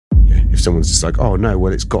someone's just like, oh no,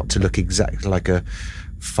 well, it's got to look exactly like a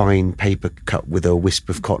fine paper cut with a wisp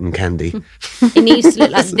of cotton candy. It needs to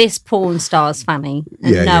look like this porn star's fanny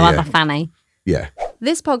and other fanny. Yeah.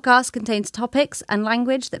 This podcast contains topics and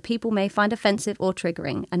language that people may find offensive or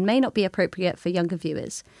triggering and may not be appropriate for younger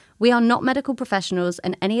viewers. We are not medical professionals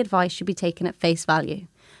and any advice should be taken at face value.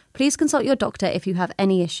 Please consult your doctor if you have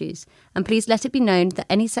any issues, and please let it be known that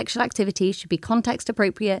any sexual activity should be context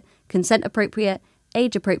appropriate, consent appropriate,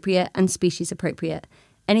 age appropriate, and species appropriate.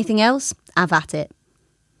 Anything else, have at it.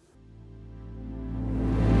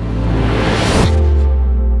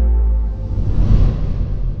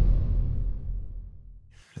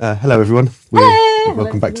 Hello, everyone. Hello.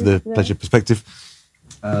 Welcome back to the Pleasure Perspective.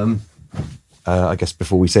 I guess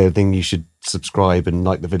before we say anything, you should subscribe and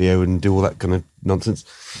like the video and do all that kind of nonsense.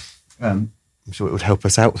 I'm sure it would help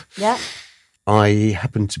us out. Yeah. I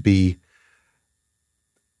happen to be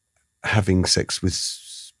having sex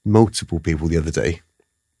with multiple people the other day.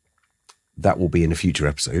 That will be in a future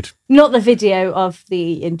episode. Not the video of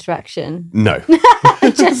the interaction. No.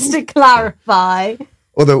 Just to clarify.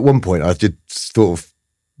 Although at one point I did sort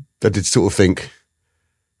of think,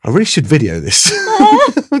 I really should video this.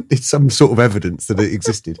 It's some sort of evidence that it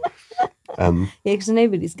existed. Yeah, because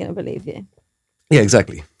nobody's going to believe you. Yeah,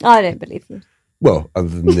 exactly. I don't believe you. Well, other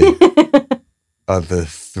than the other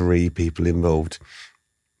three people involved,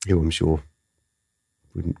 who I'm sure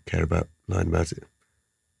wouldn't care about lying about it.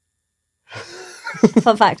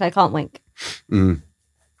 Fun fact, I can't wink.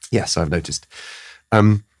 Yes, I've noticed.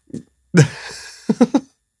 And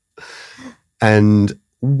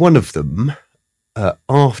one of them,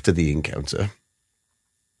 after the encounter,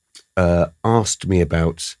 asked me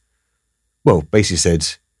about, well, basically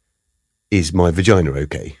said, is my vagina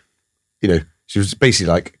okay? You know, she was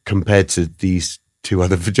basically like, compared to these two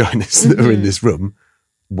other vaginas that are in this room,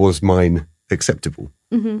 was mine acceptable?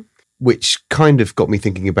 Mm-hmm. Which kind of got me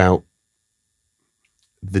thinking about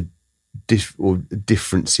the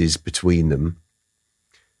differences between them.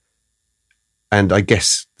 And I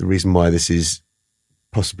guess the reason why this is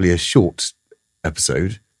possibly a short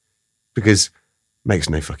episode, because it makes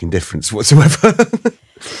no fucking difference whatsoever.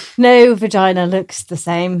 No vagina looks the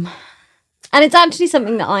same. And it's actually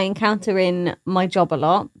something that I encounter in my job a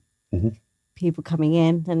lot. Mm-hmm. People coming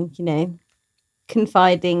in and, you know,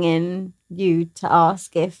 confiding in you to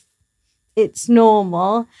ask if it's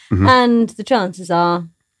normal. Mm-hmm. And the chances are,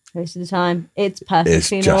 most of the time, it's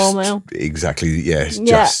perfectly normal. Exactly, yeah,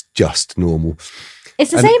 it's just normal.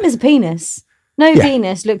 It's the same as a penis. No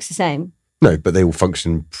penis looks the same. No, but they all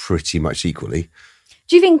function pretty much equally.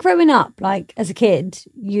 Do you think growing up, like as a kid,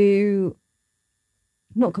 you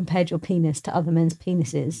not compared your penis to other men's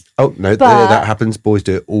penises? Oh, no, that happens. Boys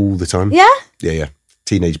do it all the time. Yeah? Yeah.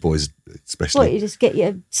 Teenage boys especially. What, you just get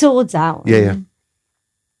your swords out? Yeah.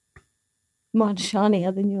 Much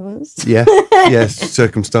shinier than yours. Yeah.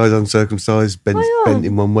 Circumcised, uncircumcised, bent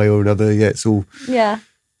in one way or another. Yeah, it's all... Yeah.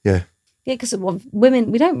 Yeah. Yeah, because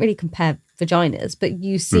women, we don't really compare vaginas, but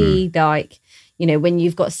you see like, you know, when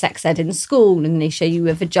you've got sex ed in school and they show you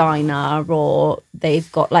a vagina, or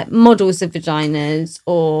they've got like models of vaginas,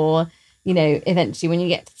 or, you know, eventually when you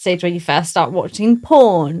get to the stage where you first start watching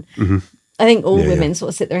porn, I think all women sort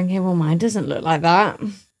of sit there and go, well, mine doesn't look like that.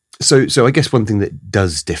 So I guess one thing that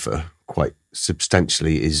does differ quite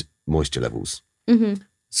substantially is moisture levels. Mm-hmm.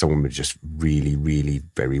 Some women are just really, really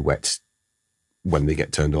very wet when they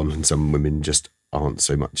get turned on, and some women just aren't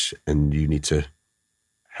so much, and you need to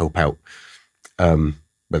help out,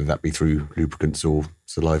 whether that be through lubricants or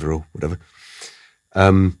saliva or whatever.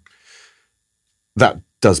 That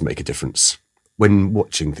does make a difference. When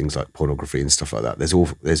watching things like pornography and stuff like that, there's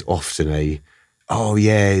often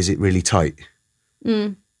is it really tight?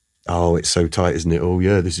 Oh, it's so tight, isn't it? Oh,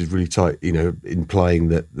 yeah, this is really tight. You know, implying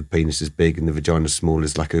that the penis is big and the vagina is small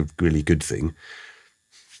is like a really good thing,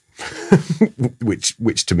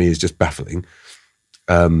 which to me is just baffling.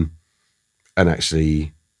 And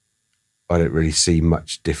actually, I don't really see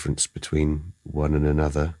much difference between one and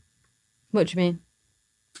another. What do you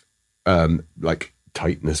mean? Like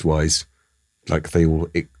tightness-wise, like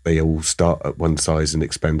they all start at one size and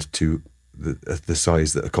expand to the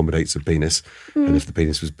size that accommodates a penis, and if the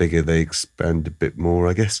penis was bigger, they expand a bit more,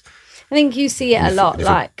 I guess. I think you see it a lot.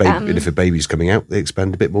 And if a baby's coming out, they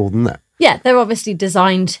expand a bit more than that. Yeah, they're obviously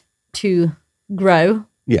designed to grow.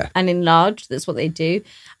 Yeah, and enlarge. That's what they do.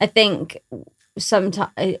 I think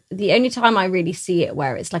sometimes the only time I really see it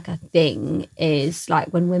where it's like a thing is like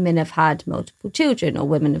when women have had multiple children, or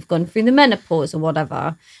women have gone through the menopause or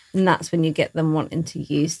whatever, and that's when you get them wanting to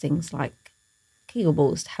use things like Kegel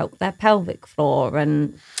balls to help their pelvic floor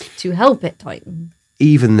and to help it tighten.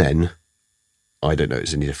 Even then, I don't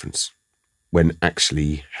notice any difference. when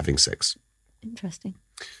actually having sex. Interesting.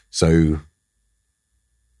 So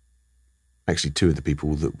actually 2 of the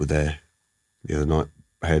people that were there the other night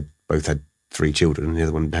both had 3 children and the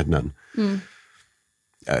other one had none.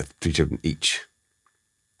 3 children each.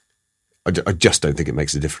 I just don't think it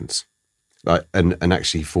makes a difference. And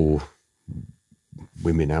actually for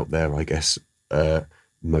women out there, I guess,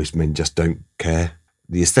 most men just don't care.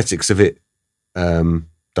 The aesthetics of it don't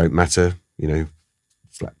matter,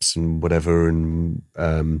 flaps and whatever, and,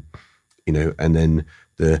 and then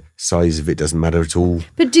the size of it doesn't matter at all.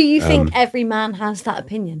 But do you think every man has that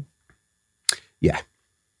opinion? Yeah.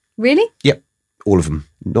 Really? Yep. All of them.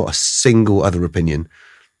 Not a single other opinion.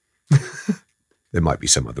 There might be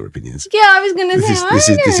some other opinions. Yeah, I was going to say, I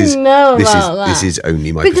don't know about that. This is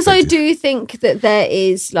only my because I perspective. do think that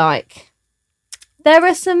there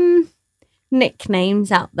are some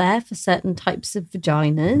nicknames out there for certain types of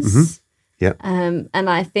vaginas. Mm-hmm. Yeah. And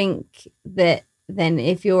I think that then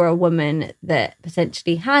if you're a woman that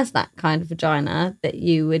potentially has that kind of vagina, that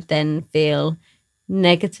you would then feel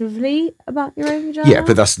negatively about your own vagina. Yeah,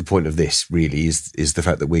 but that's the point of this, really, is the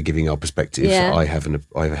fact that we're giving our perspective. Yeah. I have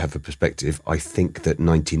a perspective. I think that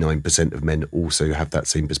 99% of men also have that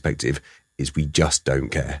same perspective, is we just don't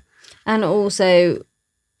care. And also,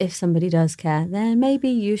 if somebody does care, then maybe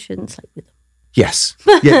you shouldn't sleep with them. Yes.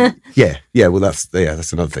 Yeah. Well, that's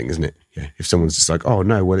another thing, isn't it? Yeah. If someone's just like, oh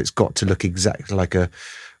no, well, it's got to look exactly like a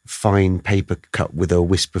fine paper cut with a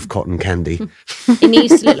wisp of cotton candy. It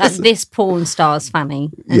needs to look like this porn star's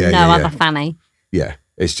fanny and other fanny. Yeah,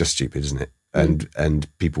 it's just stupid, isn't it? And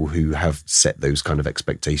people who have set those kind of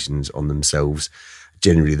expectations on themselves,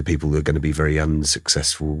 generally the people who are going to be very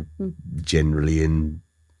unsuccessful, generally in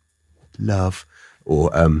love or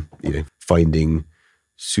finding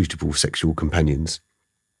suitable sexual companions,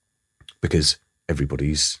 because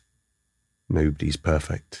nobody's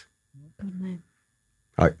perfect. God, no.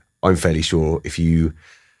 I'm fairly sure if you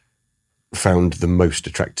found the most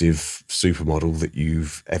attractive supermodel that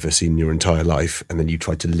you've ever seen in your entire life and then you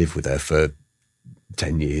tried to live with her for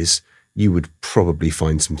 10 years, you would probably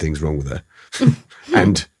find some things wrong with her.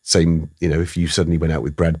 And same, if you suddenly went out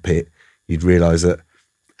with Brad Pitt, you'd realise that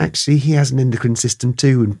actually he has an endocrine system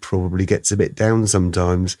too and probably gets a bit down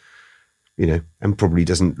sometimes, and probably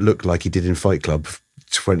doesn't look like he did in Fight Club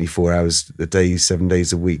 24 hours a day, 7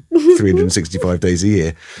 days a week, 365 days a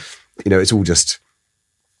year. It's all just,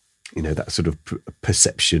 that sort of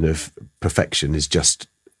perception of perfection is just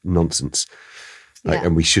nonsense.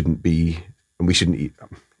 And we shouldn't,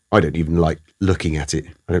 I don't even like looking at it.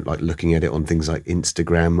 I don't like looking at it on things like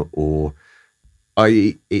Instagram, or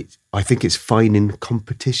I think it's fine in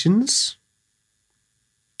competitions,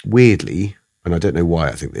 weirdly, and I don't know why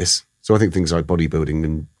I think this. So I think things like bodybuilding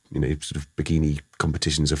and sort of bikini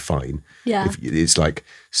competitions are fine. Yeah. If it's like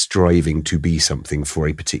striving to be something for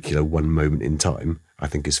a particular one moment in time, I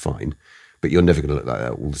think is fine. But you're never going to look like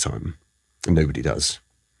that all the time. And nobody does.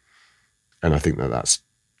 And I think that that's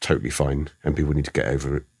totally fine. And people need to get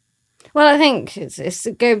over it. Well, I think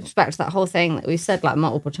it goes back to that whole thing that we've said like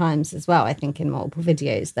multiple times as well, I think in multiple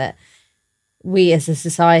videos, that we as a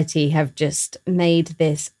society have just made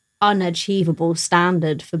this unachievable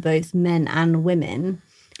standard for both men and women.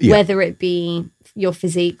 Yeah. Whether it be your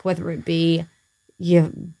physique, whether it be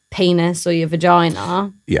your penis or your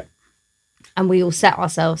vagina. Yeah. And we all set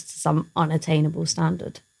ourselves to some unattainable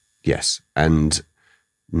standard. Yes. And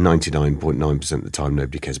 99.9% of the time,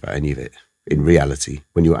 nobody cares about any of it. In reality,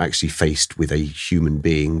 when you're actually faced with a human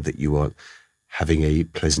being that you are having a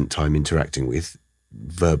pleasant time interacting with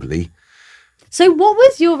verbally. So what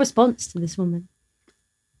was your response to this woman?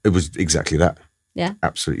 It was exactly that. Yeah.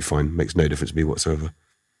 Absolutely fine. Makes no difference to me whatsoever.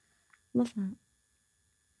 Love that.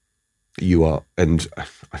 You are, and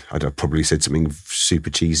I'd probably said something super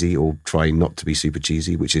cheesy or trying not to be super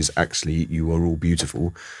cheesy, which is actually you are all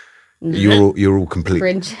beautiful. You're all complete.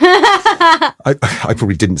 Cringe. I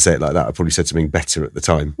probably didn't say it like that. I probably said something better at the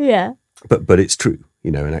time. Yeah. But it's true,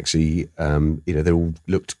 and actually, they all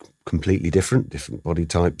looked completely different body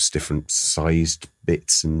types, different sized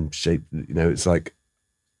bits and shape. It's like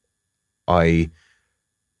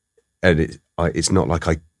it's not like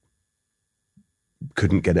I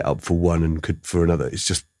couldn't get it up for one and could for another. It's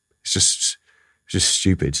just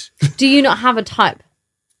stupid. Do you not have a type?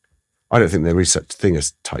 I don't think there is such a thing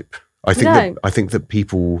as type. I think that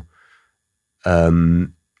people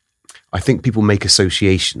make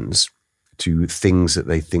associations to things that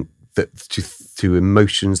they think that to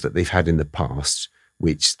emotions that they've had in the past,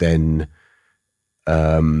 which then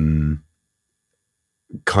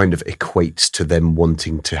kind of equates to them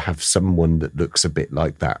wanting to have someone that looks a bit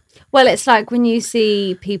like that. Well, it's like when you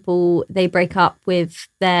see people, they break up with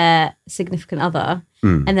their significant other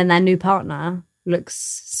and then their new partner looks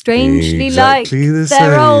strangely Exactly like the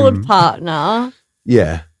their same. old partner.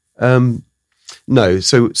 Yeah. No,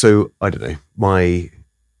 so I don't know.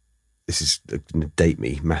 This is going to date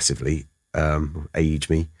me massively, age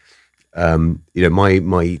me.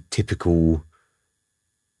 My typical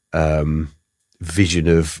vision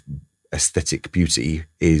of aesthetic beauty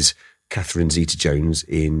is Catherine Zeta-Jones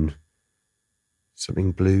in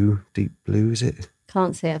something blue, deep blue, is it?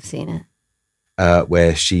 Can't say I've seen it.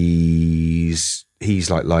 Where he's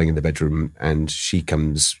like lying in the bedroom and she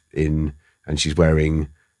comes in and she's wearing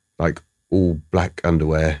like all black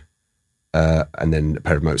underwear and then a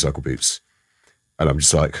pair of motorcycle boots. And I'm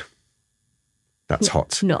just like, that's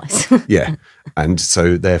hot. Nice. Yeah. And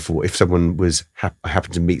so therefore, if someone was, I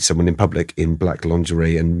happened to meet someone in public in black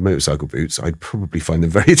lingerie and motorcycle boots, I'd probably find them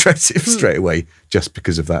very attractive straight away just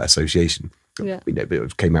because of that association. Yeah. But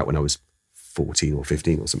it came out when I was 14 or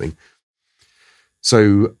 15 or something.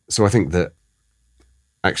 So I think that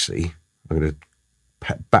actually I'm going to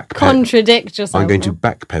contradict yourself. I'm going to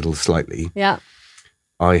backpedal slightly. Yeah.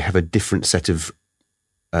 I have a different set of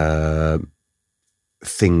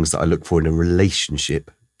things that I look for in a relationship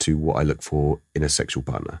to what I look for in a sexual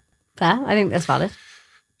partner. Fair. I think that's valid.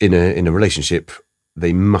 In a relationship,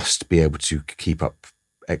 they must be able to keep up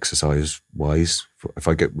exercise wise. If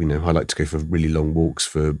I get, I like to go for really long walks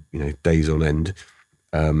for, days on end.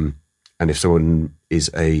 And if someone is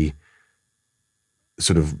a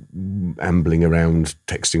sort of ambling around,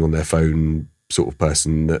 texting on their phone sort of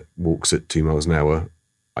person that walks at 2 miles an hour,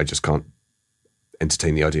 I just can't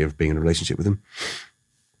entertain the idea of being in a relationship with them.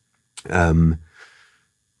 And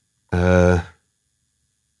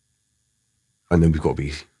then we've got to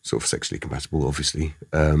be sort of sexually compatible, obviously.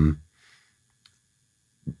 It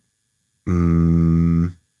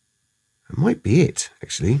might be it,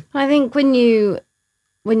 actually. I think when you're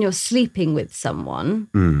sleeping with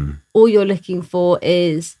someone, all you're looking for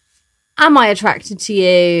is, am I attracted to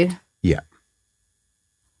you? Yeah.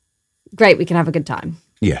 Great, we can have a good time.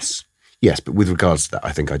 Yes, but with regards to that,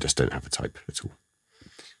 I think I just don't have a type at all.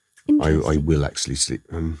 I will actually sleep.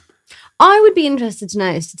 I would be interested to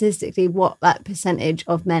know statistically what that percentage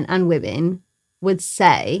of men and women would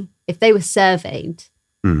say if they were surveyed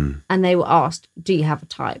and they were asked, do you have a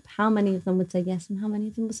type? How many of them would say yes and how many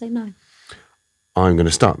of them would say no? I'm going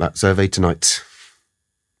to start that survey tonight.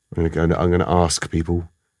 I'm going to ask people,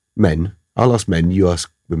 men. I'll ask men, you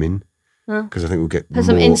ask women, because I think we'll get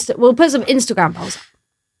we'll put some Instagram polls up.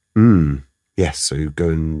 Yes, so go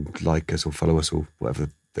and like us or follow us or whatever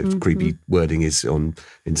the creepy wording is on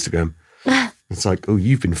Instagram. It's like, oh,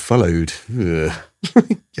 you've been followed. Ugh.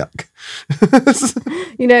 Yuck.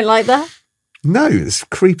 You don't like that? No, it's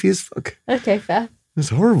creepy as fuck. Okay, fair. It's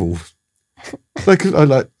horrible. A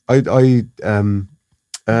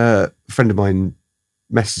friend of mine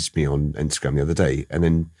messaged me on Instagram the other day and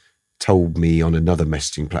then told me on another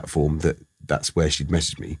messaging platform that that's where she'd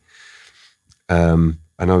messaged me. And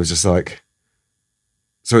I was just like,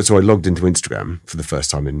 so I logged into Instagram for the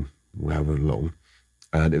first time in however long.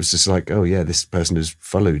 And it was just like, oh yeah, this person has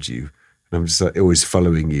followed you. And I'm just like, always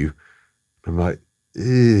following you. I'm like,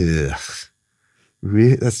 ugh.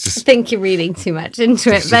 Really? That's just. I think you're reading too much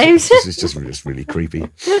into it, babe. It's just really creepy.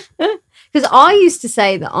 Because I used to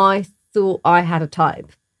say that I thought I had a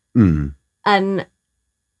type. And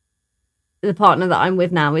the partner that I'm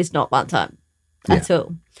with now is not that type at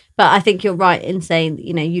all. But I think you're right in saying that,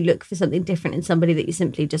 you look for something different in somebody that you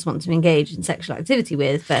simply just want to engage in sexual activity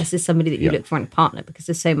with versus somebody that you look for in a partner, because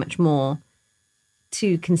there's so much more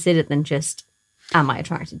to consider than just, am I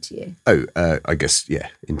attracted to you? Oh, I guess, yeah,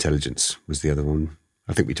 intelligence was the other one.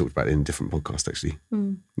 I think we talked about it in a different podcast, actually.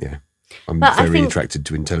 Yeah. I'm very attracted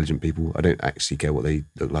to intelligent people. I don't actually care what they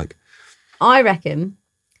look like. I reckon,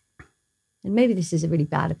 and maybe this is a really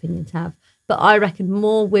bad opinion to have, but I reckon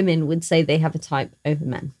more women would say they have a type over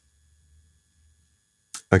men.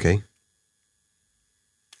 Okay.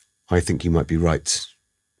 I think you might be right.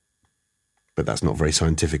 But that's not very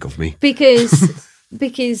scientific of me. Because,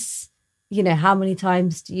 how many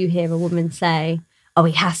times do you hear a woman say, oh,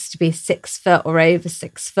 he has to be 6 foot or over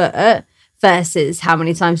 6 foot, versus how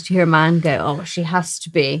many times do you hear a man go, oh, she has to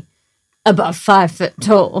be above 5 foot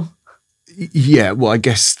tall? Yeah, well, I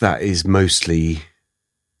guess that is mostly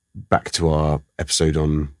back to our episode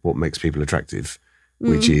on what makes people attractive,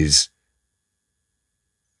 which is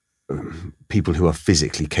people who are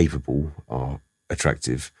physically capable are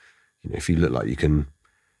attractive. If you look like you can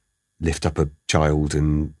lift up a child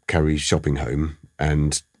and carry shopping home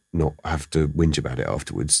and not have to whinge about it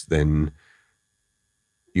afterwards, then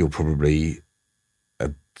you're probably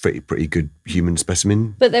a pretty good human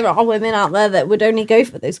specimen. But there are women out there that would only go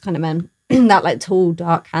for those kind of men. That like tall,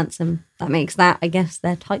 dark, handsome. That makes that, I guess,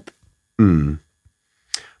 their type.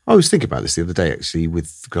 I was thinking about this the other day, actually,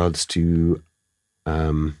 with regards to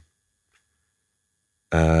I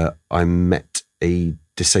met a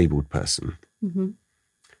disabled person. And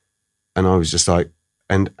I was just like,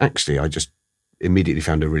 and actually I just immediately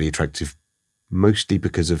found her really attractive, mostly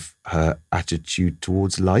because of her attitude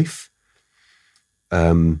towards life.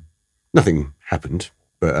 Nothing happened,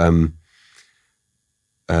 but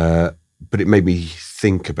it made me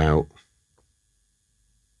think about,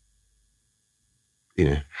 you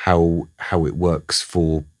know, how it works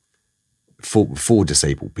for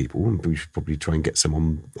disabled people, and we should probably try and get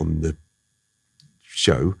some on the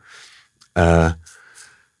show, as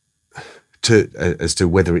to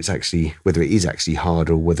whether it is actually hard,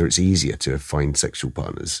 or whether it's easier to find sexual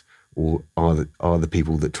partners, or are the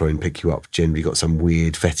people that try and pick you up generally got some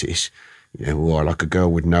weird fetish, you know, or like a girl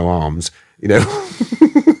with no arms, you know.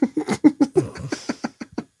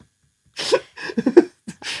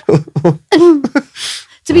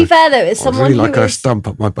 To be fair, though, it's someone really like who a stump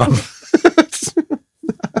up my bum.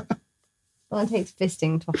 Well, it takes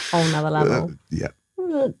fisting to a whole nother level. Yeah.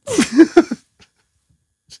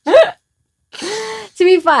 To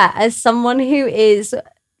be fair, as someone who is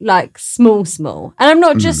like small, and I'm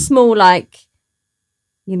not just small, like,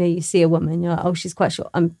 you know, you see a woman, you're like, oh, she's quite short.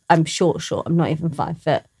 I'm short. I'm not even 5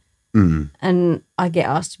 foot. And I get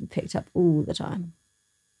asked to be picked up all the time.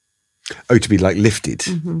 Oh, to be like lifted.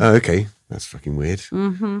 Oh, okay, that's fucking weird.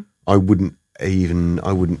 I wouldn't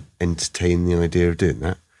entertain the idea of doing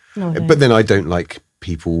that. No, but then I don't like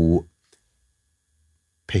people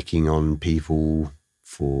picking on people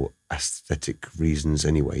for aesthetic reasons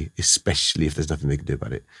anyway, especially if there's nothing they can do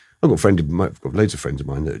about it. I've got loads of friends of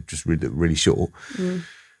mine that are just really short, and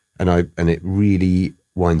it really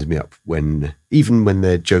winds me up even when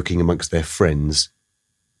they're joking amongst their friends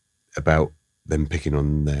about them picking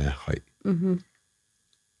on their height,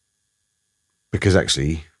 because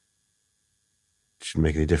actually it shouldn't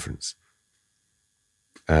make any difference.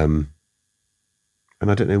 And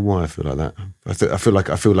I don't know why I feel like that. I feel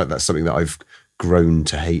like that's something that I've grown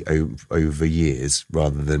to hate over years,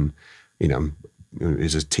 rather than, you know,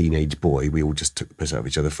 as a teenage boy, we all just took the piss out of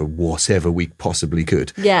each other for whatever we possibly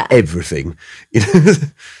could. Yeah. Everything. You know?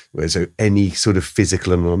 So any sort of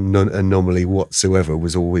physical anomaly whatsoever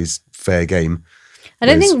was always fair game. I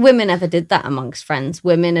don't think women ever did that amongst friends.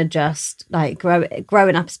 Women are just like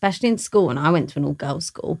growing up, especially in school, and I went to an all-girls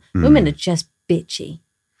school. Women are just bitchy.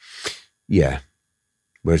 Yeah.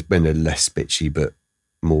 Whereas men are less bitchy, but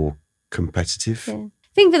more competitive. Yeah. I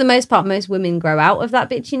think for the most part, most women grow out of that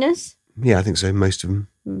bitchiness. Yeah, I think so. Most of them.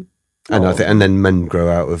 And then men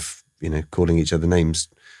grow out of, you know, calling each other names.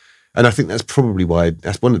 And I think that's probably why,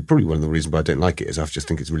 one of the reasons why I don't like it, is I just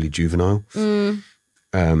think it's really juvenile. And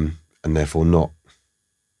therefore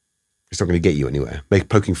it's not going to get you anywhere.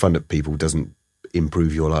 Poking fun at people doesn't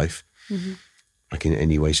improve your life, like in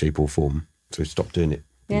any way, shape or form. So stop doing it,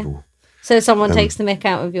 people. Yeah. So if someone takes the mick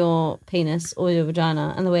out of your penis or your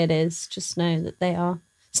vagina, and the way it is, just know that they are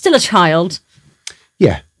still a child.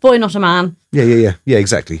 Yeah. Boy, not a man. Yeah,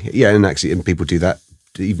 exactly. Yeah, and people do that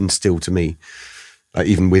even still to me. Like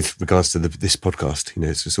even with regards to this podcast, you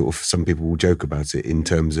know, so sort of some people will joke about it in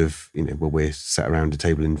terms of, you know, well, we're sat around a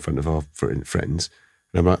table in front of our friends,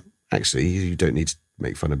 and I'm like, actually, you don't need to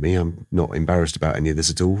make fun of me. I'm not embarrassed about any of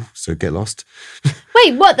this at all, so get lost.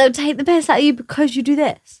 Wait, what? They'll take the piss out of you because you do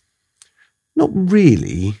this? Not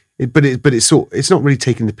really, but it's not really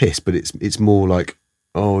taking the piss, but it's more like,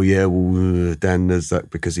 oh yeah, well, Dan does that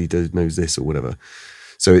because he knows this or whatever.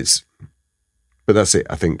 So but that's it.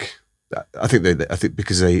 I think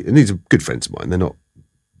because and these are good friends of mine. They're not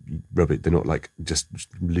rubbish. They're not like just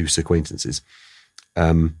loose acquaintances.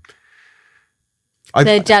 They're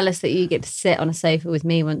jealous that you get to sit on a sofa with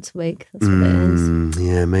me once a week. That's what it is.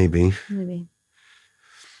 Yeah, maybe.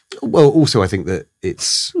 Well, also I think that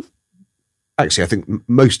it's actually, I think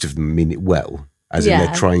most of them mean it well. As in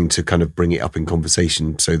they're trying to kind of bring it up in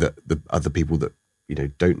conversation so that the other people that, you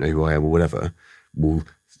know, don't know who I am or whatever will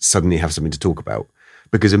suddenly have something to talk about.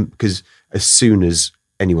 Because as soon as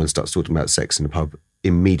anyone starts talking about sex in a pub,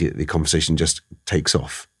 immediately the conversation just takes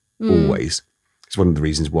off, always. It's one of the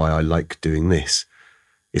reasons why I like doing this.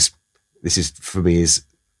 This is, for me, is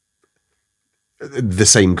the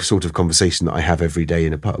same sort of conversation that I have every day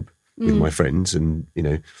in a pub with my friends and, you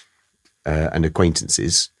know, and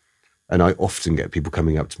acquaintances. And I often get people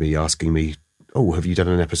coming up to me asking me, oh, have you done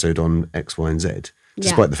an episode on X, Y, and Z?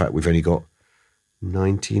 Despite the fact we've only got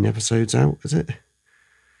 19 episodes out, is it?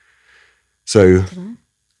 So,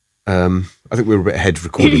 I think we were a bit ahead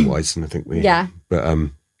recording wise, and I think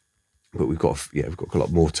but we've got a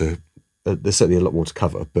lot more to. There's certainly a lot more to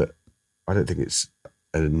cover, but I don't think it's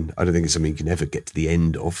something you can ever get to the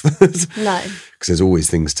end of. No, because there's always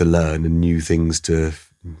things to learn and new things to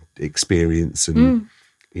experience, and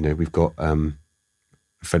we've got a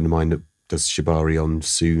friend of mine that does Shibari on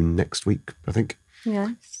soon next week, I think.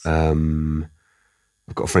 Yes.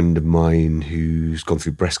 I've got a friend of mine who's gone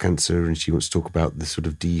through breast cancer, and she wants to talk about the sort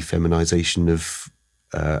of defeminization of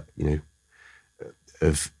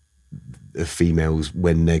females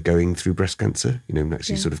when they're going through breast cancer, and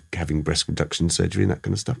actually sort of having breast reduction surgery and that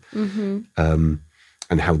kind of stuff. Mm-hmm.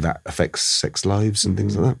 And how that affects sex lives and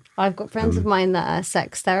things like that. I've got friends of mine that are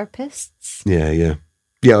sex therapists. Yeah.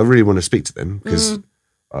 I really want to speak to them because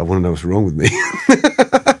I want to know what's wrong with me.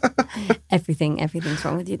 Everything's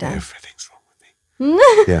wrong with you, Dan. Everything's wrong with me.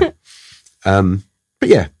 Yeah. But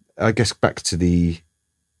yeah, I guess back to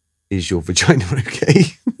is your vagina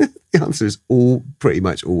okay? The answer is pretty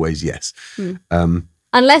much always yes.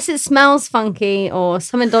 Unless it smells funky or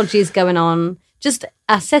something dodgy is going on, just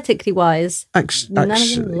aesthetically wise.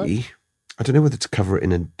 Actually, I don't know whether to cover it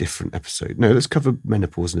in a different episode. No, let's cover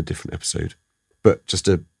menopause in a different episode. But just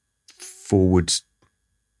a forward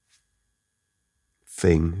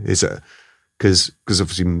thing is because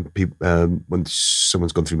obviously people, when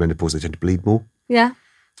someone's gone through menopause, they tend to bleed more. Yeah.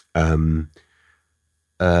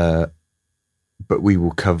 But we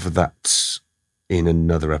will cover that in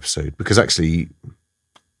another episode because actually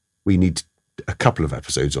we need a couple of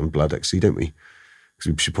episodes on blood, actually, don't we?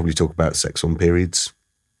 Because we should probably talk about sex on periods.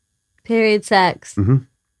 Period sex. Mm-hmm.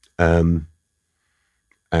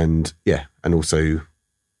 And also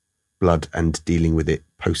blood and dealing with it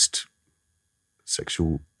post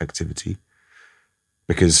sexual activity,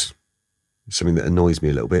 because it's something that annoys me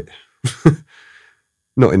a little bit.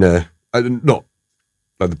 Not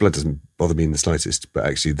like the blood doesn't bother me in the slightest, but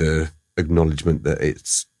actually the acknowledgement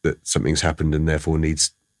that something's happened and therefore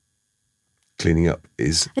needs cleaning up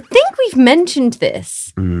is. I think we've mentioned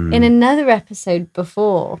this in another episode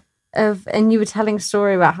before and you were telling a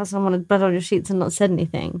story about how someone had blood on your sheets and not said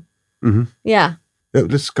anything. Mm-hmm. Yeah.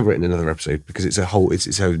 Let's cover it in another episode because it's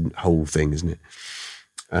its own whole thing, isn't it?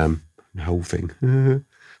 Whole thing. That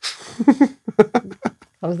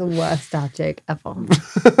was the worst dad joke ever.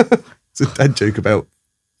 It's a dad joke about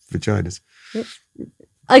vaginas.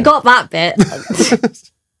 I got that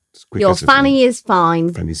bit. Your fanny is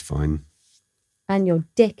fine. Fanny's fine. And your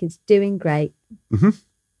dick is doing great. Mm-hmm.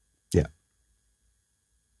 Yeah.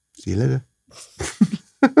 See you later.